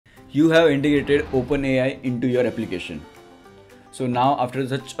You have integrated OpenAI into your application. So now after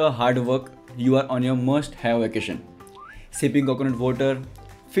such a hard work, you are on your must-have vacation. Sipping coconut water,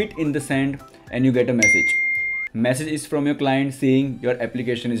 feet in the sand, and you get a message. Message is from your client saying your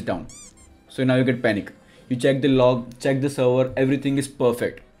application is down. So now you get panic. You check the log, check the server, everything is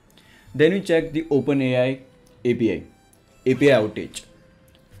perfect. Then you check the OpenAI API outage.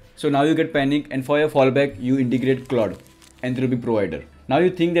 So now you get panic, and for your fallback, you integrate Claude, Anthropic provider. Now you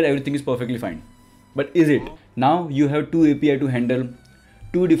think that everything is perfectly fine. But is it? Now you have two API to handle,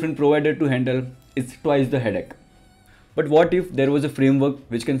 two different providers to handle. It's twice the headache. But what if there was a framework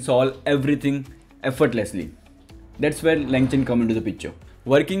which can solve everything effortlessly? That's where LangChain comes into the picture.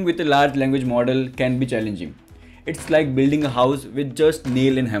 Working with a large language model can be challenging. It's like building a house with just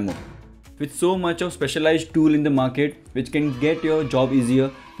nail and hammer. With so much of specialized tool in the market which can get your job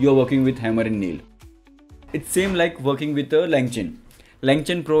easier, you are working with hammer and nail. It's same like working with a LangChain.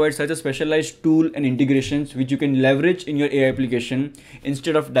 LangChain provides such a specialized tool and integrations which you can leverage in your AI application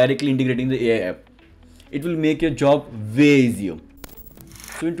instead of directly integrating the AI app. It will make your job way easier.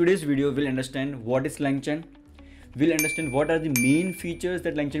 So in today's video, we'll understand what is LangChain. We'll understand what are the main features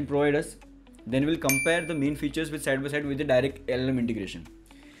that LangChain provides us. Then we'll compare the main features with side by side with the direct LLM integration.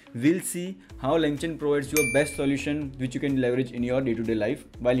 We'll see how LangChain provides you a best solution which you can leverage in your day-to-day life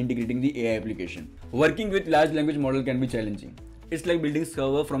while integrating the AI application. Working with large language model can be challenging. It's like building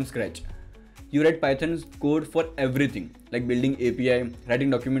server from scratch. You write Python code for everything, like building API, writing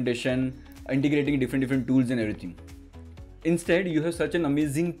documentation, integrating different tools and everything. Instead, you have such an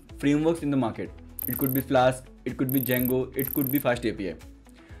amazing frameworks in the market. It could be Flask, it could be Django, it could be Fast API.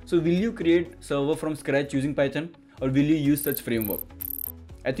 So will you create server from scratch using Python, or will you use such framework?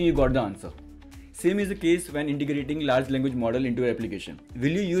 I think you got the answer. Same is the case when integrating large language model into your application.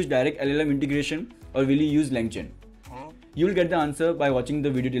 Will you use direct LLM integration, or will you use LangChain? You will get the answer by watching the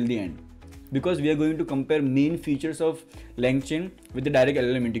video till the end, because we are going to compare main features of LangChain with the direct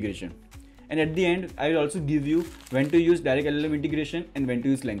LLM integration. And at the end, I will also give you when to use direct LLM integration and when to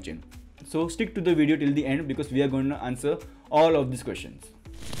use LangChain. So stick to the video till the end because we are going to answer all of these questions.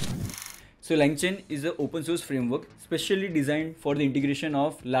 So LangChain is an open source framework specially designed for the integration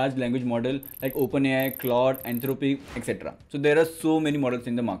of large language model like OpenAI, Claude, Anthropic, etc. So there are so many models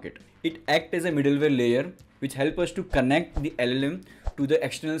in the market. It acts as a middleware layer which helps us to connect the LLM to the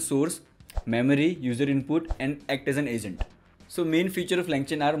external source, memory, user input, and act as an agent. So main feature of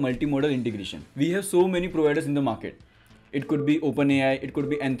LangChain are multimodal integration. We have so many providers in the market. It could be OpenAI, it could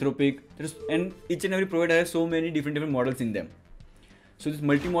be Anthropic, and each and every provider has so many different models in them. So this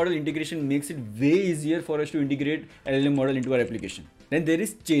multi-model integration makes it way easier for us to integrate LLM model into our application. Then there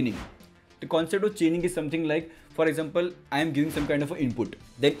is chaining. The concept of chaining is something like, for example, I am giving some kind of an input.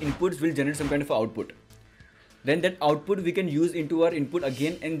 Then inputs will generate some kind of output. Then that output we can use into our input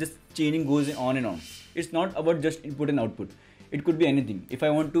again, and this chaining goes on and on. It's not about just input and output. It could be anything. If I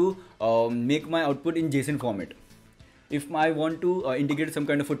want to make my output in JSON format, if I want to integrate some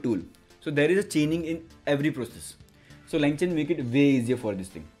kind of a tool. So there is a chaining in every process. So LangChain make it way easier for this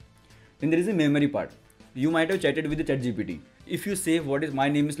thing. Then there is a memory part. You might have chatted with the ChatGPT. If you say my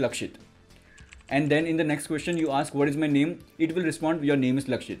name is Lakshit, and then in the next question you ask what is my name, it will respond your name is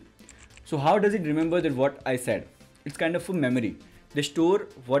Lakshit. So how does it remember that what I said? It's kind of a memory. They store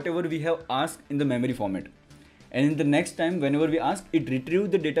whatever we have asked in the memory format. And in the next time whenever we ask, it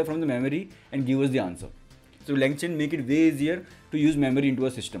retrieves the data from the memory and gives us the answer. So LangChain make it way easier to use memory into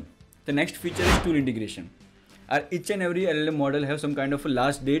a system. The next feature is tool integration. Each and every LLM model have some kind of a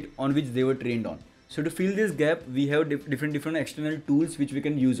last date on which they were trained on. So to fill this gap, we have different external tools which we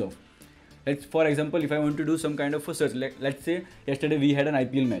can use of. For example, if I want to do some kind of a search, let's say yesterday we had an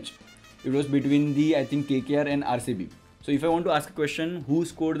IPL match. It was between I think KKR and RCB. So if I want to ask a question, who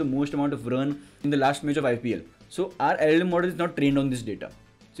scored the most amount of run in the last match of IPL? So our LLM model is not trained on this data.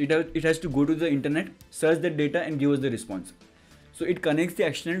 So it has to go to the internet, search that data and give us the response. So it connects the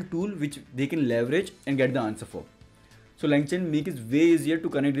external tool which they can leverage and get the answer for. So LangChain makes it way easier to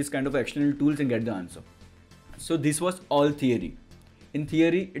connect this kind of external tools and get the answer. So this was all theory. In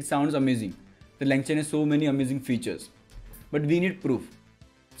theory, it sounds amazing. The LangChain has so many amazing features, but we need proof.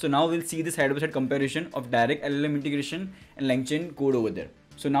 So now we'll see the side-by-side comparison of direct LLM integration and LangChain code over there.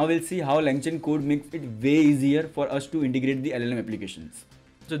 So now we'll see how LangChain code makes it way easier for us to integrate the LLM applications.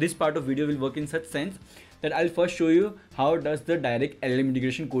 So this part of video will work in such sense that I'll first show you how does the direct LLM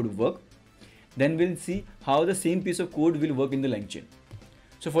integration code work. Then we'll see how the same piece of code will work in the LangChain.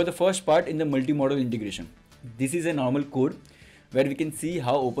 So for the first part in the multi-model integration, this is a normal code where we can see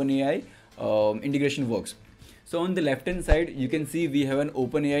how OpenAI integration works. So on the left hand side, you can see we have an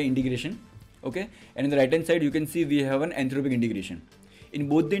OpenAI integration, okay? And on the right hand side, you can see we have an Anthropic integration. In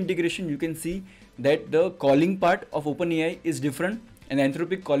both the integration, you can see that the calling part of OpenAI is different and the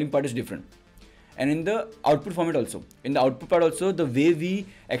Anthropic calling part is different. And in the output format also, in the output part also, the way we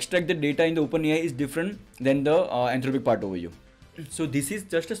extract the data in the OpenAI is different than the Anthropic part over here. So this is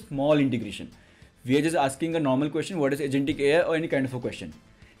just a small integration. We are just asking a normal question, what is agentic AI, or any kind of a question.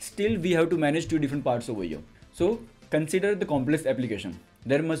 Still we have to manage two different parts over here. So consider the complex application.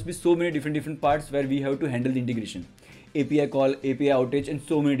 There must be so many different parts where we have to handle the integration, API call, API outage, and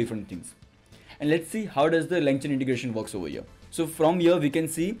so many different things. And let's see how does the LangChain integration works over here. So from here we can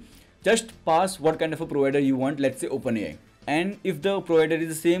see, just pass what kind of a provider you want, let's say OpenAI. And if the provider is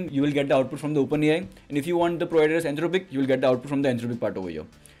the same, you will get the output from the OpenAI. And if you want the provider as Anthropic, you will get the output from the Anthropic part over here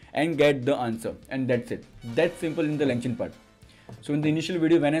and get the answer. And that's it. That's simple in the LangChain part. So in the initial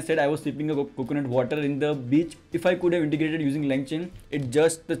video, when I said I was sipping a coconut water in the beach, if I could have integrated using LangChain, it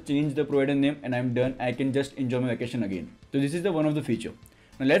just changed the provider name and I'm done. I can just enjoy my vacation again. So this is the one of the feature.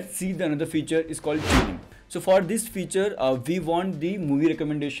 Now let's see the another feature is called chaining. So for this feature, we want the movie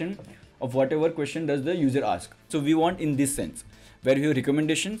recommendation of whatever question does the user ask. So we want in this sense, where we have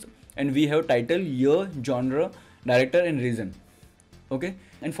recommendations and we have title, year, genre, director and reason. Okay.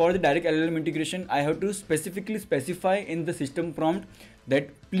 And for the direct LLM integration, I have to specifically specify in the system prompt that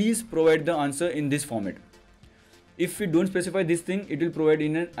please provide the answer in this format. If we don't specify this thing, it will provide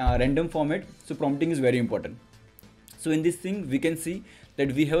in a random format. So prompting is very important. So in this thing, we can see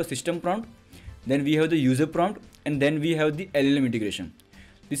that we have a system prompt, then we have the user prompt, and then we have the LLM integration.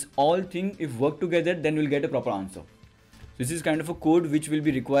 This all thing, if work together, then we'll get a proper answer. This is kind of a code which will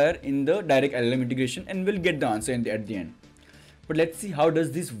be required in the direct LLM integration and we'll get the answer at the end. But let's see how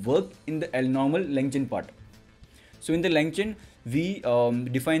does this work in the normal LangChain part. So in the LangChain, we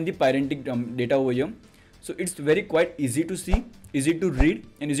define the parentic data over here. So it's very quite easy to see, easy to read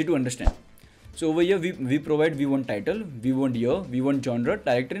and easy to understand. So over here, we provide, we want title, we want year, we want genre,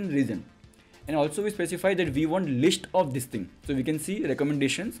 director and reason. And also we specify that we want list of this thing. So we can see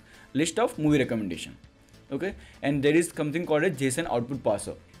recommendations, list of movie recommendation. Okay. And there is something called a JSON output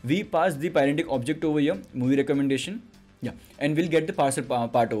parser. We pass the parentic object over here, movie recommendation. Yeah. And we'll get the parser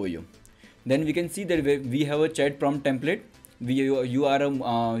part over here. Then we can see that we have a chat prompt template. You are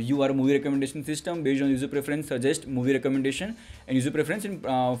a movie recommendation system based on user preference, suggest movie recommendation and user preference in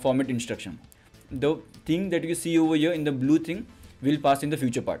format instruction. The thing that you see over here in the blue thing will pass in the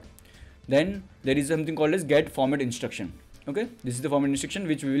future part. Then there is something called as get format instruction. Okay, this is the format instruction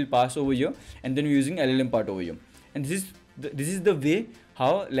which we will pass over here, and then we're using LLM part over here. And this is the way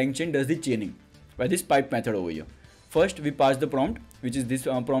how LangChain does the chaining by this pipe method over here. First we pass the prompt, which is this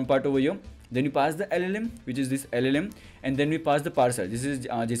prompt part over here. Then we pass the LLM, which is this LLM, and then we pass the parser. This is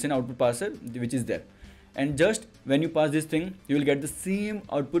JSON output parser, which is there. And just when you pass this thing, you will get the same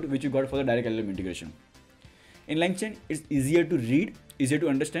output which you got for the direct LLM integration. In LangChain, it's easier to read, easier to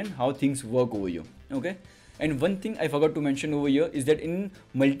understand how things work over here. Okay. And one thing I forgot to mention over here is that in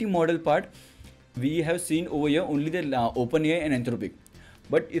multi-model part, we have seen over here only the OpenAI and Anthropic.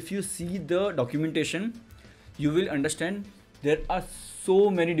 But if you see the documentation, you will understand there are so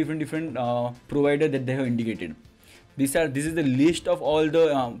many different providers that they have integrated. This is the list of all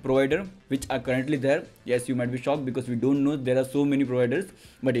the providers which are currently there. Yes, you might be shocked because we don't know there are so many providers,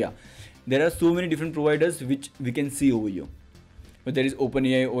 but yeah, there are so many different providers which we can see over here. But there is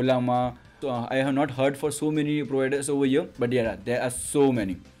OpenAI, Olama. So I have not heard for so many providers over here, but yeah, there are so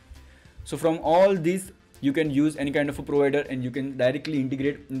many. So from all these, you can use any kind of a provider and you can directly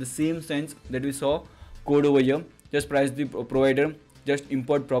integrate in the same sense that we saw code over here. Just press the provider, just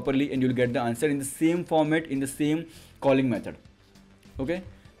import properly and you'll get the answer in the same format, in the same calling method. Okay,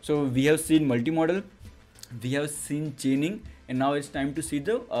 so we have seen multimodal, we have seen chaining, and now it's time to see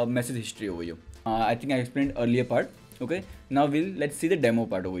the message history over here. I think I explained earlier part. Okay, now let's see the demo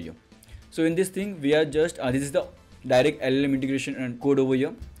part over here. So in this thing, we are just this is the direct LLM integration and code over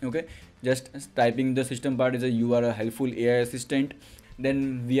here. Okay, just typing the system part is you are a helpful AI assistant.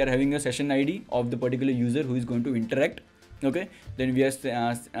 Then we are having a session ID of the particular user who is going to interact. Okay, then we are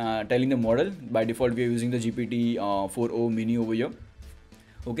telling the model. By default, we are using the GPT-4o mini over here.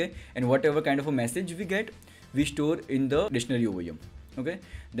 Okay, and whatever kind of a message we get, we store in the dictionary over here. Okay,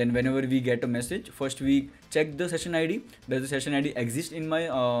 then whenever we get a message, first we check the session ID. Does the session ID exist in my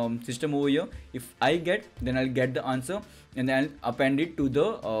system over here? If I get, then I'll get the answer and then I'll append it to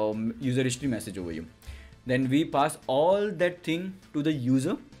the user history message over here. Then we pass all that thing to the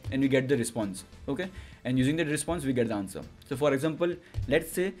user and we get the response. Okay, and using that response we get the answer. So for example,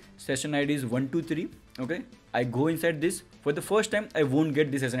 let's say session ID is 123. Okay, I go inside this. For the first time I won't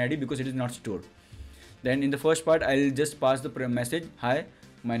get this session ID because it is not stored. Then in the first part I'll just pass the message, hi,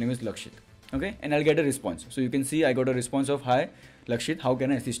 my name is Lakshit. Okay, and I'll get a response. So you can see I got a response of hi, Lakshit, how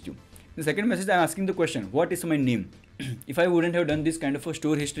can I assist you? The second message, I'm asking the question, what is my name? If I wouldn't have done this kind of a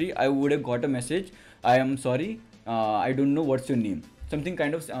store history, I would have got a message, I am sorry, I don't know what's your name. Something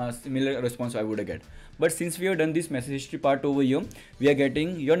kind of similar response I would have get. But since we have done this message history part over here, we are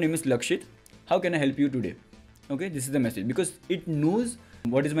getting, your name is Lakshit, how can I help you today? Okay, this is the message, because it knows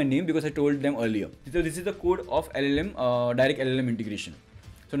what is my name because I told them earlier. So this is the code of LLM, direct LLM integration.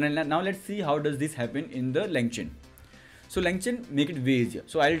 So now let's see how does this happen in the LangChain. So LangChain make it way easier.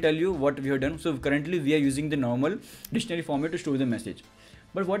 So I'll tell you what we have done. So currently we are using the normal dictionary format to store the message.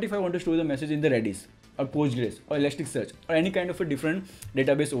 But what if I want to store the message in the Redis or Postgres or Elasticsearch or any kind of a different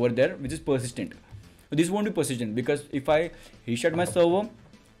database over there which is persistent? So this won't be persistent because if I restart my server,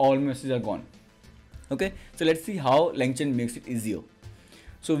 all messages are gone. Okay, so let's see how LangChain makes it easier.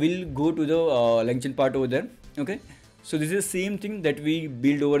 So we'll go to the LangChain part over there. Okay, so this is the same thing that we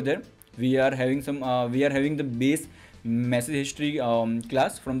build over there. We are having some the base message history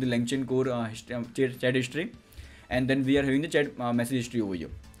class from the LangChain core chat history, and then we are having the chat message history over here.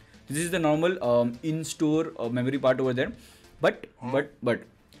 This is the normal in-store memory part over there. But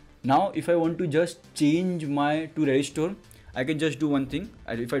now if I want to just change my to Redis store, I can just do one thing.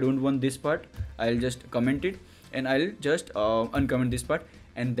 If I don't want this part, I'll just comment it and I'll just uncomment this part,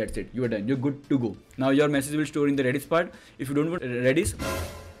 and that's it. You are done. You're good to go. Now your message will store in the Redis part. If you don't want Redis,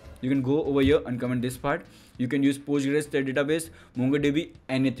 you can go over here and comment this part. You can use Postgres database, MongoDB,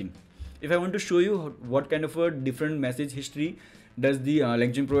 anything. If I want to show you what kind of a different message history does the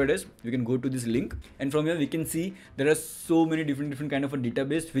LangChain provide us, we can go to this link, and from here we can see there are so many different kind of a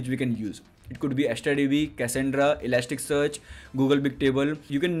database which we can use. It could be AstraDB, Cassandra, Elasticsearch, Google Bigtable.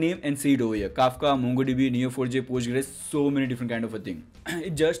 You can name and see it over here. Kafka, MongoDB, Neo4j, Postgres, so many different kind of a thing.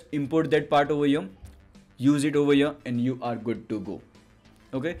 It just import that part over here, use it over here, and you are good to go.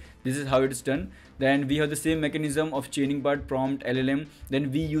 Okay, this is how it's done. Then we have the same mechanism of chaining part, prompt, LLM. Then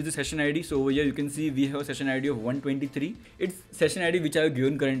we use the session ID. So over here you can see we have a session ID of 123. It's session ID which I have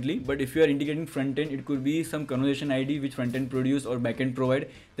given currently, but if you are integrating front end, it could be some conversation ID which front end produce or back end provide.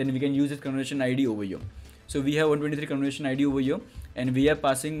 Then we can use this conversation ID over here. So we have 123 conversation ID over here, and we are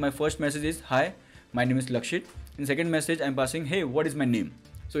passing, my first message is, hi, my name is Lakshit. In second message I'm passing, hey, what is my name?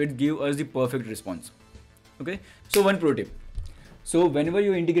 So it gives us the perfect response. Okay, so one pro tip. So whenever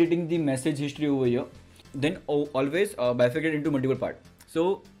you're integrating the message history over here, then always bifurcate into multiple parts.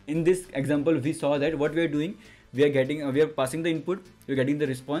 So in this example, we saw that what we are doing, we are passing the input, we're getting the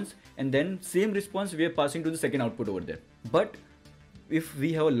response, and then same response we are passing to the second output over there. But if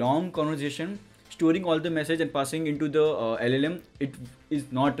we have a long conversation, storing all the message and passing into the LLM, it is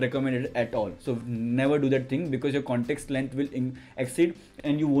not recommended at all. So never do that thing because your context length will exceed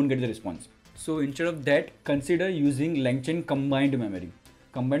and you won't get the response. So instead of that, consider using LangChain combined memory.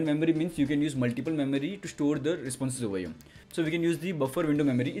 Combined memory means you can use multiple memory to store the responses over here. So we can use the buffer window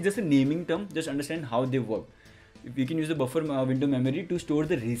memory. It's just a naming term, just understand how they work. We can use the buffer window memory to store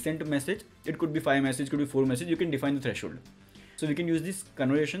the recent message. It could be 5 messages, could be 4 messages. You can define the threshold. So we can use this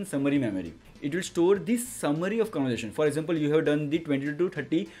conversation summary memory. It will store the summary of conversation. For example, you have done the 20 to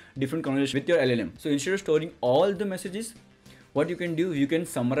 30 different conversations with your LLM. So instead of storing all the messages, what you can do, you can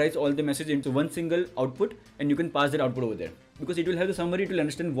summarize all the message into one single output, and you can pass that output over there, because it will have the summary to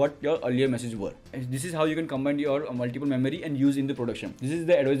understand what your earlier messages were. And this is how you can combine your multiple memory and use in the production. This is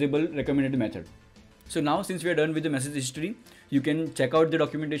the advisable recommended method. So now since we are done with the message history, you can check out the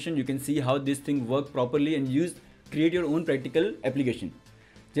documentation. You can see how this thing works properly and create your own practical application.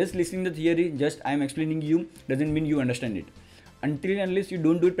 Just listening the theory, just I am explaining you, doesn't mean you understand it. Until and unless you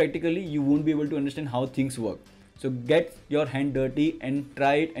don't do it practically, you won't be able to understand how things work. So get your hand dirty and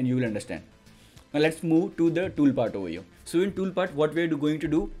try it, and you will understand. Now let's move to the tool part over here. So in tool part, what we are going to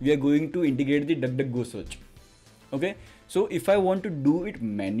do, we are going to integrate the DuckDuckGo search. Okay. So if I want to do it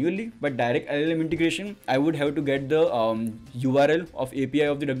manually by direct LLM integration, I would have to get the URL of API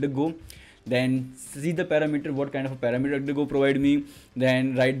of the DuckDuckGo, then see the parameter, what kind of a parameter DuckDuckGo provide me,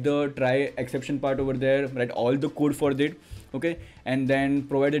 then write the try exception part over there, write all the code for that. Okay, and then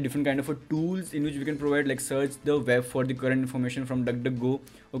provide a different kind of a tools in which we can provide, like search the web for the current information from DuckDuckGo.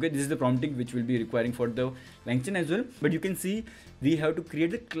 Okay, this is the prompting which will be requiring for the LangChain as well. But you can see we have to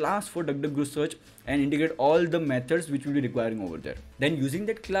create a class for DuckDuckGo search and integrate all the methods which will be requiring over there. Then using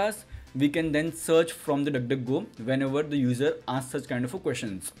that class, we can then search from the DuckDuckGo whenever the user asks such kind of a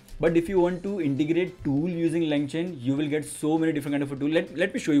questions. But if you want to integrate tool using LangChain, you will get so many different kind of a tool.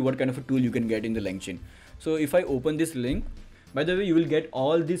 Let me show you what kind of a tool you can get in the LangChain. So if I open this link, by the way, you will get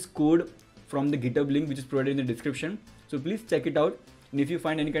all this code from the GitHub link which is provided in the description. So please check it out. And if you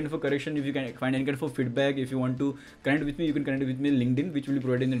find any kind of a correction, if you can find any kind of a feedback, if you want to connect with me, you can connect with me on LinkedIn, which will be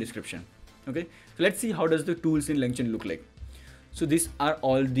provided in the description. Okay. So let's see how does the tools in LangChain look like. So these are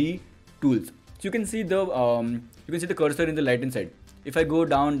all the tools. So you can see the cursor in the right hand side. If I go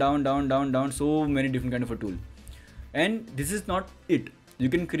down, so many different kind of a tool. And this is not it. You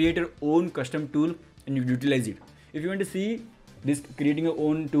can create your own custom tool and you utilize it. If you want to see this creating your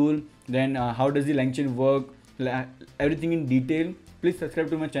own tool, then how does the LangChain work, everything in detail, please subscribe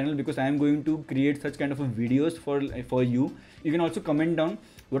to my channel, because I am going to create such kind of videos for you. You can also comment down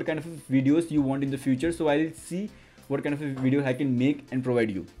what kind of videos you want in the future, so I'll see what kind of a video I can make and provide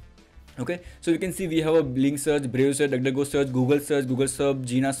you. Okay, so you can see we have a Link search, Brave search, DuckDuckGo search, Google search, Google Sub,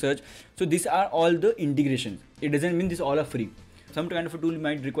 Gina search. So these are all the integrations. It doesn't mean these all are free. Some kind of a tool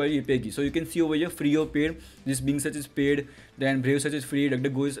might require API key. So you can see over here free or paid. This Bing search is paid, then Brave search is free,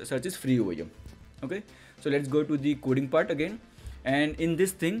 DuckDuckGo search is free over here. Okay, so let's go to the coding part again. And in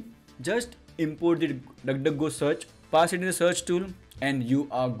this thing, just import the DuckDuckGo search, pass it in the search tool, and you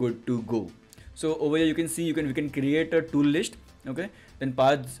are good to go. So over here you can see we can create a tool list. Okay, then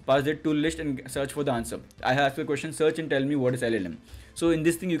pass that tool list and search for the answer. I have asked the question, search and tell me what is LLM. So in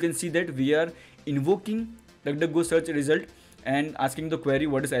this thing you can see that we are invoking DuckDuckGo search result and asking the query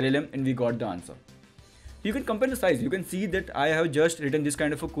what is LLM, and we got the answer. You can compare the size. You can see that I have just written this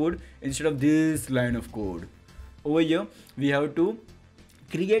kind of a code instead of this line of code. Over here we have to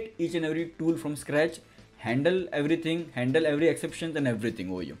create each and every tool from scratch, handle everything, handle every exception and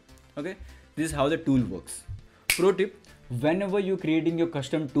everything over here. Okay, this is how the tool works. Pro tip: whenever you're creating your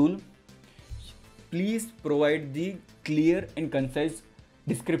custom tool, please provide the clear and concise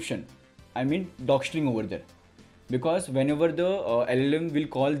description. I mean docstring over there, because whenever the LLM will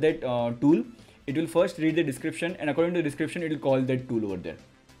call that tool, it will first read the description, and according to the description it will call that tool over there.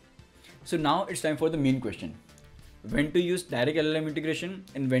 So now it's time for the main question: when to use direct LLM integration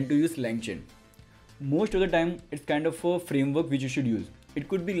and when to use LangChain. Most of the time it's kind of a framework which you should use. It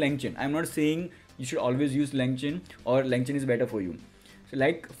could be LangChain. I'm not saying you should always use LangChain or LangChain is better for you. So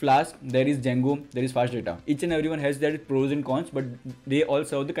like Flask, there is Django, there is Fast Data. Each and everyone has their pros and cons, but they all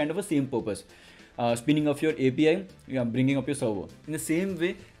serve the kind of a same purpose. Spinning up your API, bringing up your server. In the same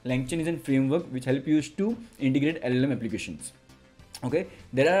way, LangChain is a framework which helps you to integrate LLM applications. Okay,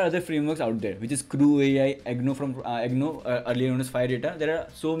 there are other frameworks out there, which is Crew AI, Agno from earlier known as Fire Data. There are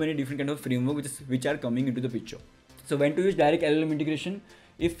so many different kind of frameworks which are coming into the picture. So when to use direct LLM integration?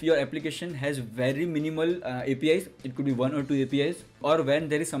 If your application has very minimal APIs, it could be 1 or 2 APIs, or when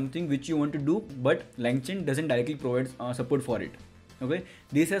there is something which you want to do but LangChain doesn't directly provide support for it. Okay,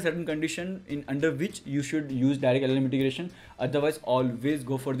 these are certain conditions under which you should use direct LLM integration. Otherwise, always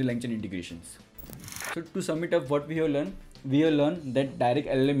go for the LangChain integrations. So to sum it up, what we have learned that direct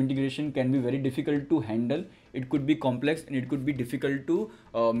LLM integration can be very difficult to handle. It could be complex and it could be difficult to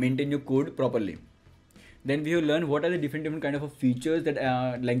maintain your code properly. Then we have learned what are the different kind of features that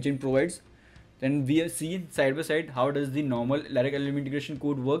LangChain provides. Then we have seen side by side how does the normal direct LLM integration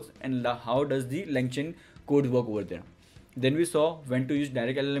code works and how does the LangChain code work over there. Then we saw when to use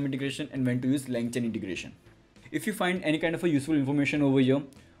direct LLM integration and when to use LangChain integration. If you find any kind of a useful information over here,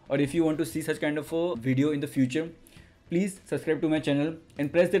 or if you want to see such kind of a video in the future, please subscribe to my channel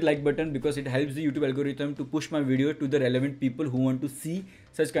and press that like button, because it helps the YouTube algorithm to push my video to the relevant people who want to see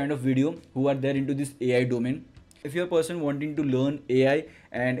such kind of video, who are there into this AI domain. If you're a person wanting to learn AI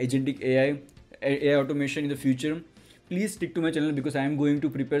and agentic AI automation in the future, please stick to my channel, because I am going to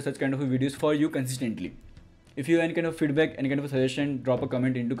prepare such kind of videos for you consistently. If you have any kind of feedback, any kind of a suggestion, drop a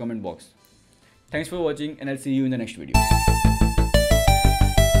comment into comment box. Thanks for watching, and I'll see you in the next video.